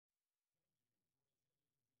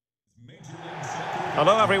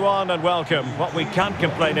Hello everyone and welcome. What we can't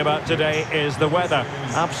complain about today is the weather.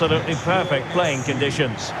 Absolutely perfect playing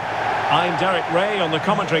conditions. I'm Derek Ray on the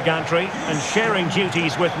commentary gantry, and sharing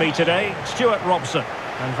duties with me today, Stuart Robson.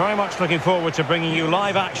 And very much looking forward to bringing you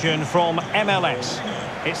live action from MLS.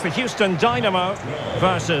 It's the Houston Dynamo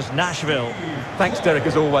versus Nashville. Thanks, Derek,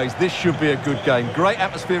 as always. This should be a good game. Great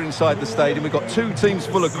atmosphere inside the stadium. We've got two teams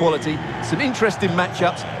full of quality, some interesting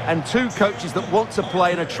matchups, and two coaches that want to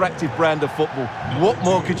play an attractive brand of football. What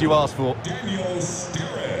more could you ask for? Number 3,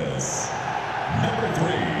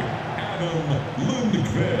 Adam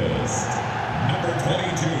Lundqvist. Number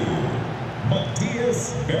 22,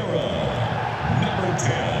 Matthias Berra. Number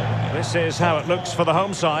 10. This is how it looks for the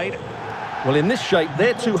home side. Well, in this shape,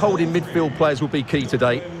 their two holding midfield players will be key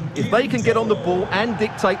today. If they can get on the ball and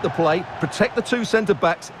dictate the play, protect the two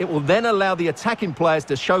centre-backs, it will then allow the attacking players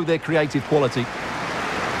to show their creative quality.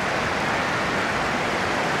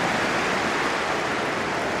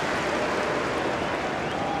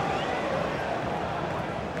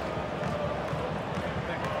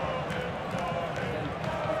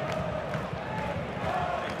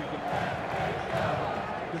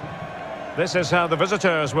 This is how the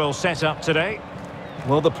visitors will set up today.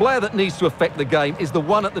 Well, the player that needs to affect the game is the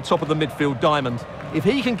one at the top of the midfield diamond. If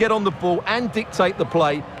he can get on the ball and dictate the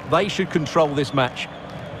play, they should control this match.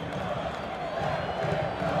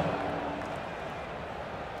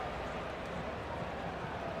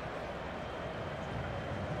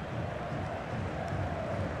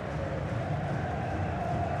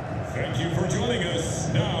 Thank you for joining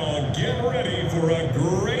us. Now get ready for a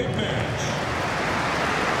great match.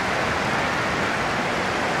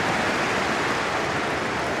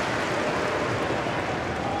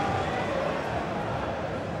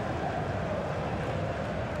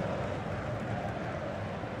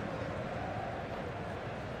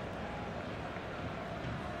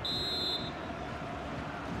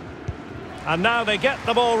 And now they get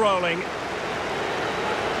the ball rolling.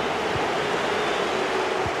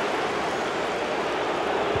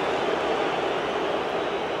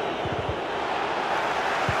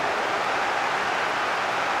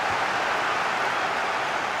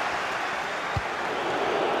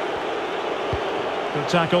 Good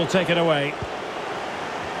tackle taken away.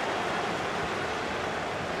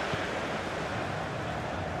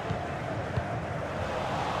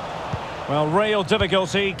 Well, real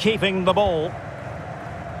difficulty keeping the ball.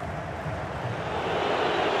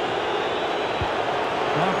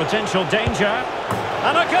 Well, potential danger.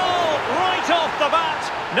 And a goal right off the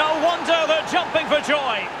bat. No wonder they're jumping for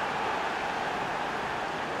joy.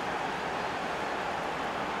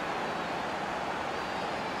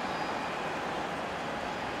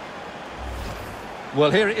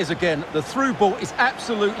 Well, here it is again. The through ball is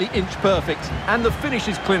absolutely inch perfect, and the finish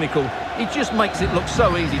is clinical. He just makes it look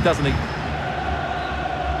so easy, doesn't he?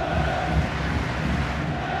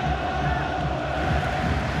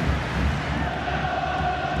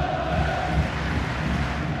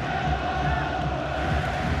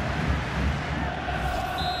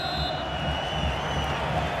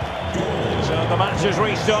 So the match has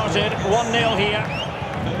restarted. 1-0 here.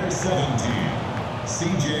 Number 17,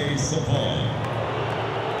 CJ Savon.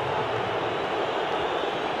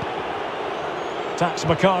 Tax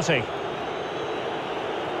McCarthy.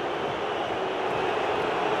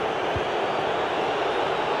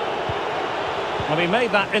 Well, he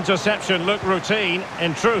made that interception look routine.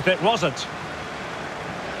 In truth, it wasn't.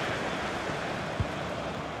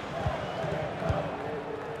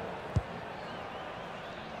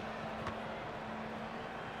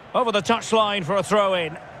 Over the touchline for a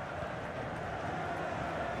throw-in.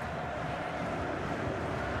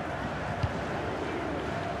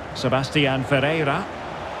 Sebastian Ferreira.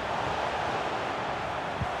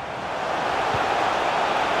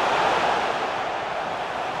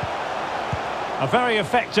 A very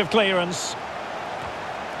effective clearance.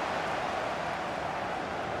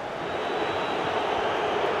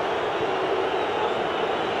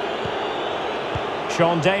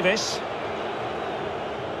 Sean Davis.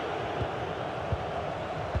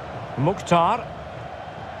 Mukhtar.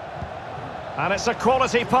 And it's a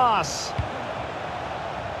quality pass.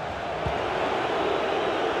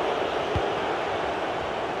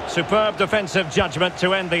 Superb defensive judgment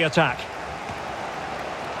to end the attack.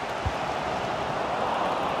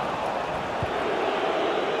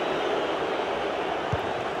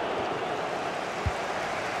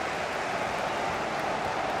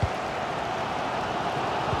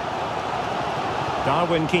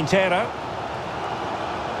 Darwin Quintero.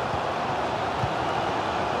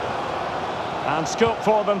 And scope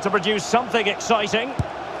for them to produce something exciting.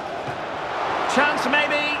 Chance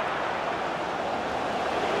maybe.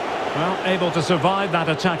 Well, able to survive that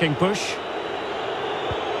attacking push.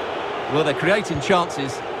 Well, they're creating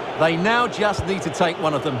chances. They now just need to take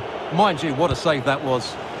one of them. Mind you, what a save that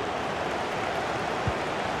was.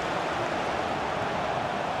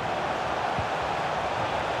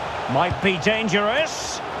 Might be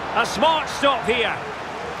dangerous. A smart stop here.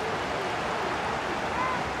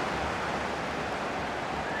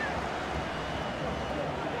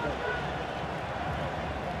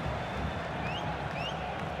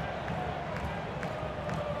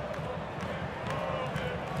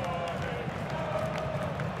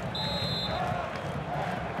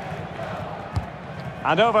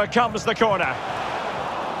 And over comes the corner.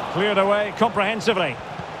 Cleared away comprehensively.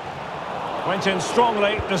 Went in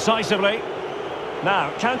strongly, decisively.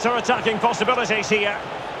 Now, counter-attacking possibilities here.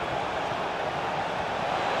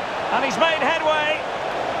 And he's made headway.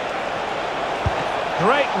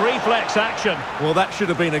 Great reflex action. Well, that should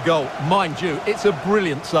have been a goal. Mind you, it's a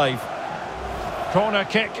brilliant save. Corner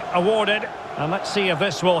kick awarded. And let's see if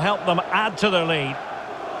this will help them add to their lead.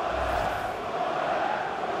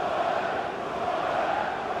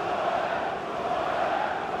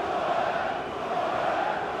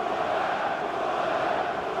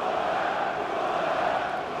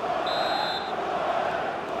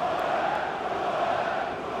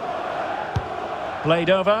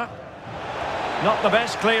 Played over. Not the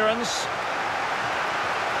best clearance.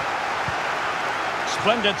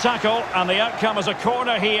 Splendid tackle, and the outcome is a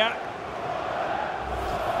corner here.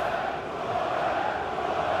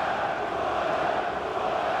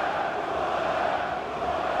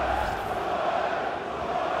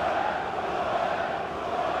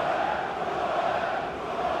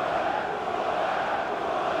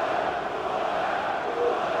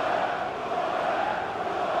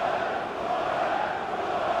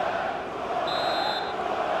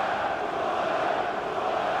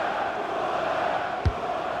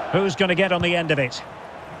 Who's going to get on the end of it?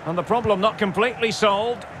 And the problem not completely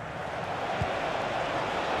solved.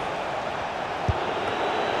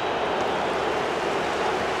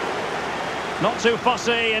 Not too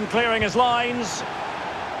fussy in clearing his lines.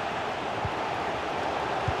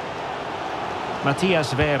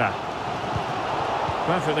 Matias Vera.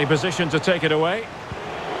 Perfectly positioned to take it away.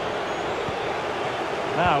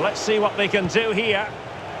 Now, let's see what they can do here.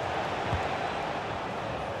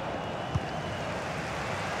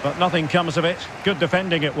 But nothing comes of it. Good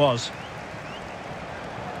defending it was.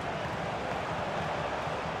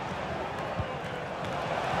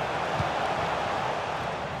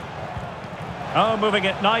 Oh, moving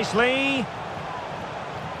it nicely.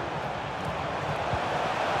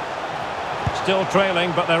 Still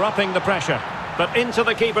trailing, but they're upping the pressure. But into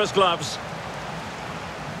the keeper's gloves.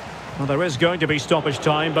 Well, there is going to be stoppage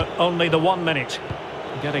time, but only the 1 minute.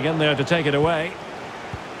 Getting in there to take it away.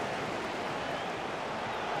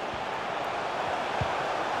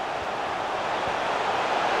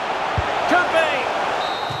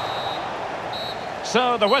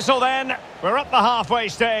 So the whistle then, we're at the halfway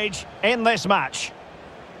stage in this match.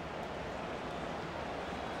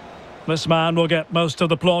 This man will get most of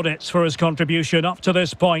the plaudits for his contribution up to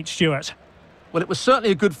this point, Stuart. Well, it was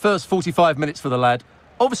certainly a good first 45 minutes for the lad.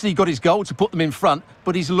 Obviously he got his goal to put them in front,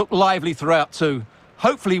 but he's looked lively throughout too.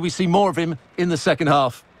 Hopefully we see more of him in the second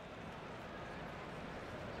half.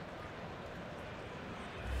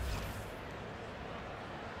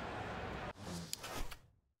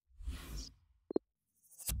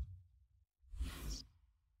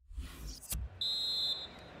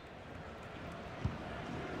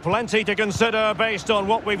 Plenty to consider based on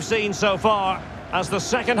what we've seen so far as the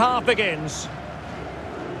second half begins.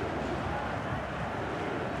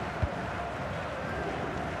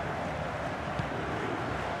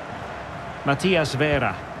 Matias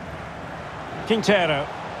Vera. Quintero.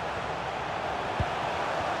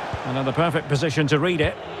 Another perfect position to read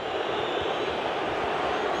it.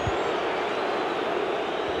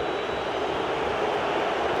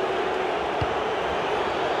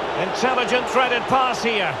 Intelligent threaded pass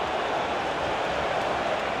here.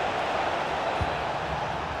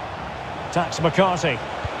 Tax McCarthy.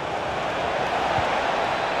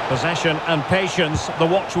 Possession and patience, the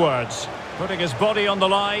watchwords. Putting his body on the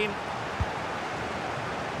line.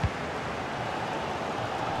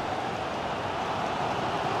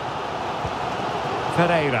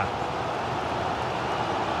 Pereira.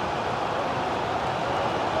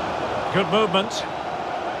 Good movement.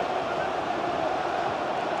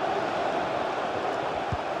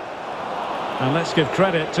 And let's give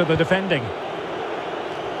credit to the defending.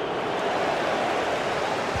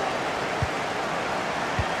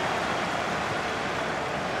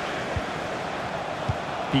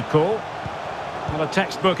 Pico. Well, a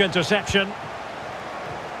textbook interception.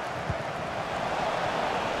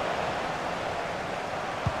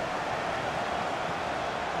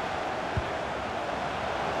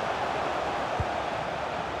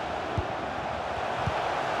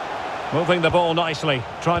 Moving the ball nicely,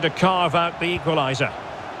 trying to carve out the equaliser.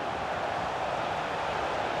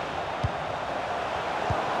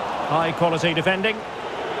 High quality defending.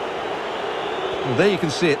 Well, there you can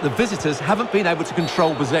see it. The visitors haven't been able to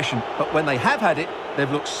control possession, but when they have had it,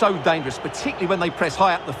 they've looked so dangerous, particularly when they press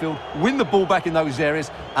high up the field, win the ball back in those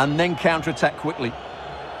areas, and then counter-attack quickly.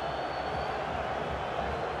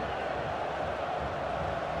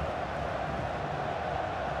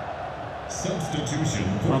 Substitution.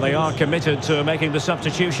 Well, they are committed to making the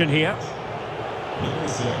substitution here. Number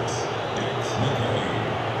 6,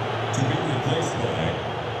 McKay. To be replaced by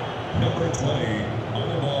number 20,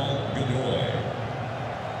 Anibal Godoy.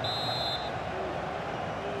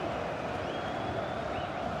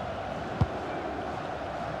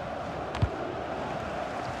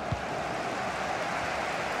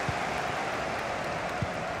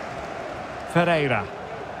 Ferreira.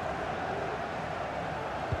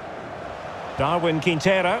 Darwin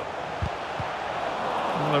Quintero.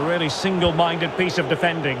 Well, a really single-minded piece of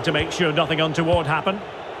defending to make sure nothing untoward happened.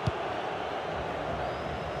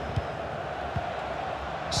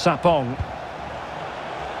 Sapong.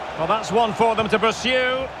 Well, that's one for them to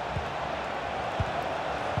pursue.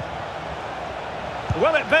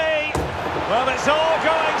 Will it be? Well, it's all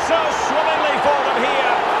going so swimmingly for them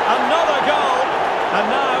here. Another goal. And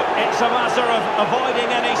now it's a matter of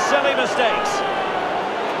avoiding any silly mistakes.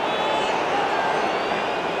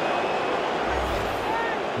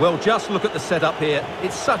 Well, just look at the setup here.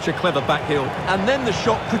 It's such a clever back heel. And then the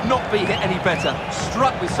shot could not be hit any better.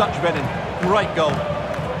 Struck with such venom. Great goal.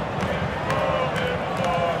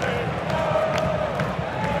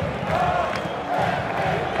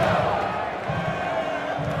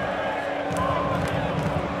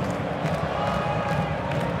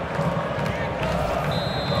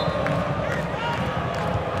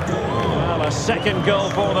 Well, a second goal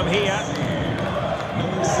for them here.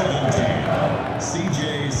 Number 17,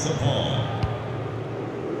 CJ Sapong.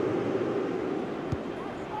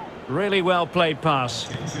 Really well played pass.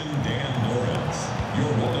 Attention, Dan Lawrence.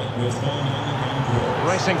 Your wallet was found on the ground.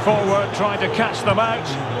 Racing forward, trying to catch them out.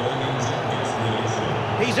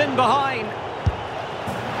 He's in behind.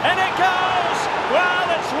 And it goes! Well,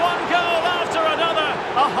 it's one goal after another.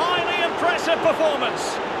 A highly impressive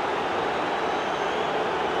performance.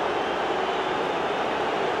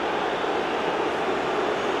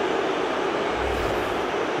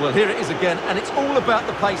 Well, here it is again, and it's all about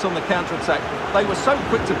the pace on the counter-attack. They were so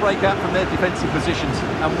quick to break out from their defensive positions,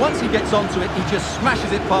 and once he gets onto it, he just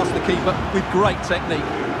smashes it past the keeper with great technique.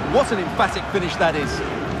 What an emphatic finish that is.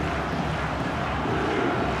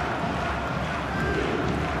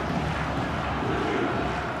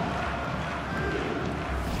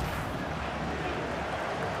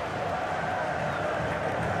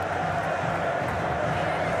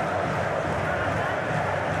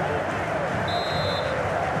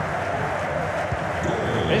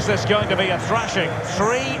 Is this going to be a thrashing?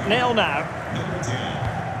 3-0 now. Number 10,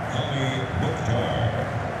 Ali Mukhtar.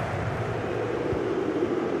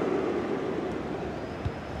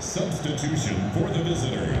 Substitution for the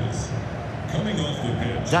visitors. Coming off the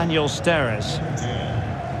pitch. Daniel Steres. Number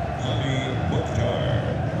 10, Ali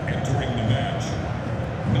Mukhtar. Entering the match.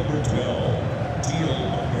 Number 12, Teal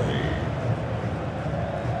Murray.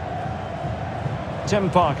 Tim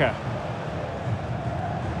Parker.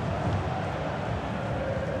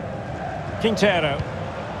 Quintero.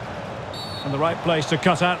 And the right place to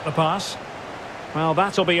cut out the pass. Well,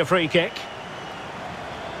 that'll be a free kick.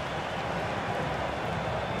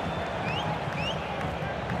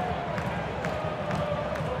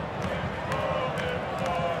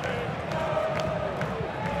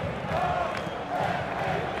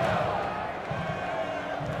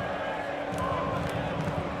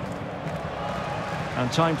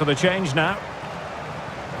 And time for the change now.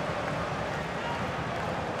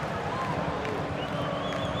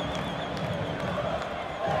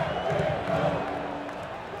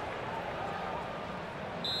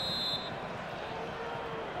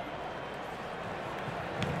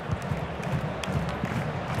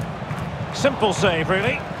 Simple save,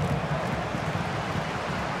 really.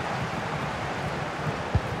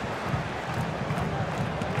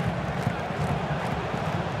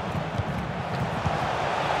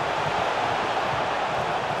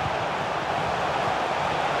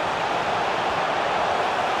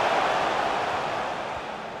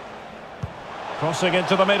 Crossing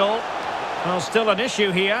into the middle. Well, still an issue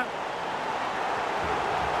here.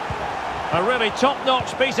 A really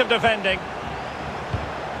top-notch piece of defending.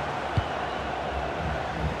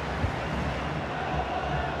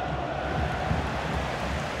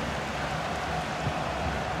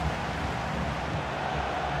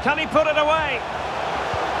 Can he put it away?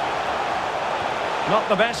 Not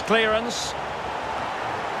the best clearance.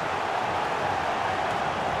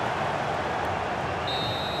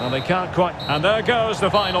 Well, they can't quite... And there goes the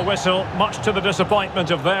final whistle, much to the disappointment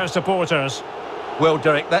of their supporters. Well,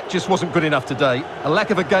 Derek, that just wasn't good enough today. A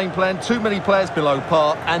lack of a game plan, too many players below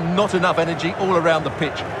par, and not enough energy all around the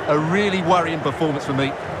pitch. A really worrying performance for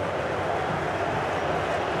me.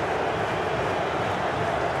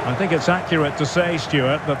 I think it's accurate to say,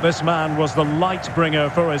 Stuart, that this man was the light bringer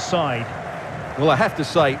for his side. Well, I have to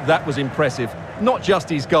say, that was impressive. Not just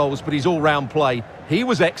his goals, but his all-round play. He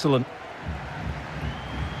was excellent.